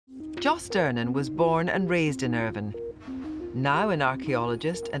Joss Durnan was born and raised in Irvine. Now an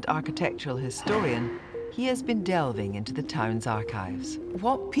archaeologist and architectural historian, he has been delving into the town's archives.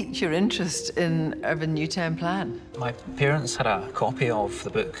 What piqued your interest in Irvine New Town Plan? My parents had a copy of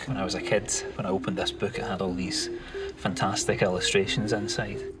the book when I was a kid. When I opened this book, it had all these fantastic illustrations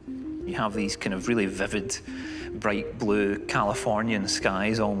inside. You have these kind of really vivid, bright blue Californian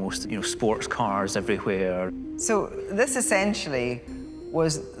skies almost, you know, sports cars everywhere. So this essentially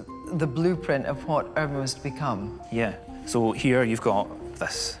was the blueprint of what Irvine was to become? Yeah. So here you've got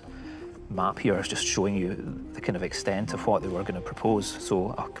this map here is just showing you the kind of extent of what they were going to propose.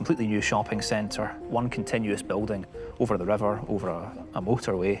 So a completely new shopping centre, one continuous building over the river, over a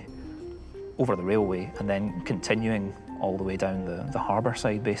motorway, over the railway, and then continuing all the way down the harbour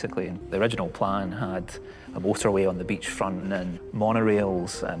side, basically. And the original plan had a motorway on the beachfront and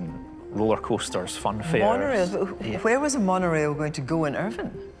monorails and roller coasters, fun fairs. Monorails? Yeah. Where was a monorail going to go in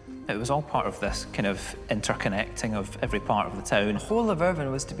Irvine? It was all part of this kind of interconnecting of every part of the town. The whole of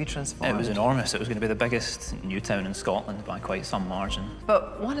Irvine was to be transformed. It was enormous. It was going to be the biggest new town in Scotland by quite some margin.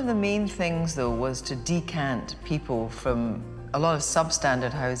 But one of the main things, though, was to decant people from a lot of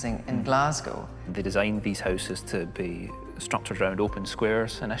substandard housing in Glasgow. They designed these houses to be structured around open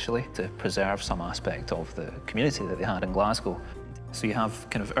squares initially to preserve some aspect of the community that they had in Glasgow. So you have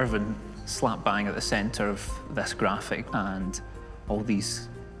kind of Irvine slap bang at the centre of this graphic and all these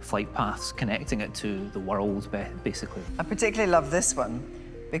flight paths connecting it to the world, basically. I particularly love this one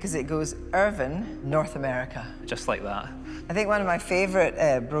because it goes Irvine, North America. Just like that. I think one of my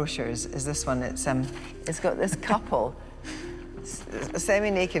favourite brochures is this one. It's got this couple, a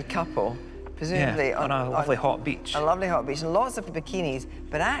semi-naked couple, presumably yeah, on a lovely hot beach. A lovely hot beach, and lots of bikinis,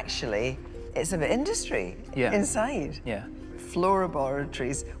 but actually it's about industry inside. Yeah. Flow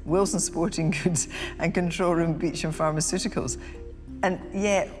laboratories, Wilson Sporting Goods, and Control Room Beach and Pharmaceuticals. And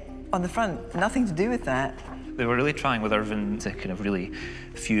yet, on the front, nothing to do with that. They were really trying with Irvine to kind of really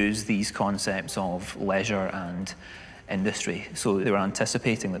fuse these concepts of leisure and industry. So they were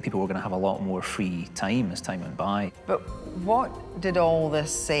anticipating that people were going to have a lot more free time as time went by. But what did all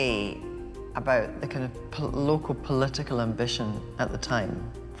this say about the kind of local political ambition at the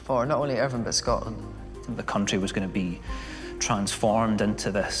time for not only Irvine but Scotland? The country was going to be transformed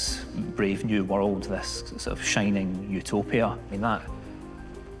into this brave new world, this sort of shining utopia. I mean, that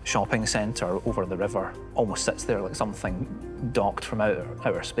shopping centre over the river almost sits there like something docked from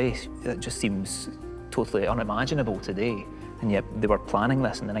outer space. It just seems totally unimaginable today. And yet they were planning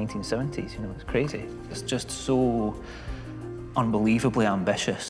this in the 1970s, you know, it's crazy. It's just so unbelievably ambitious.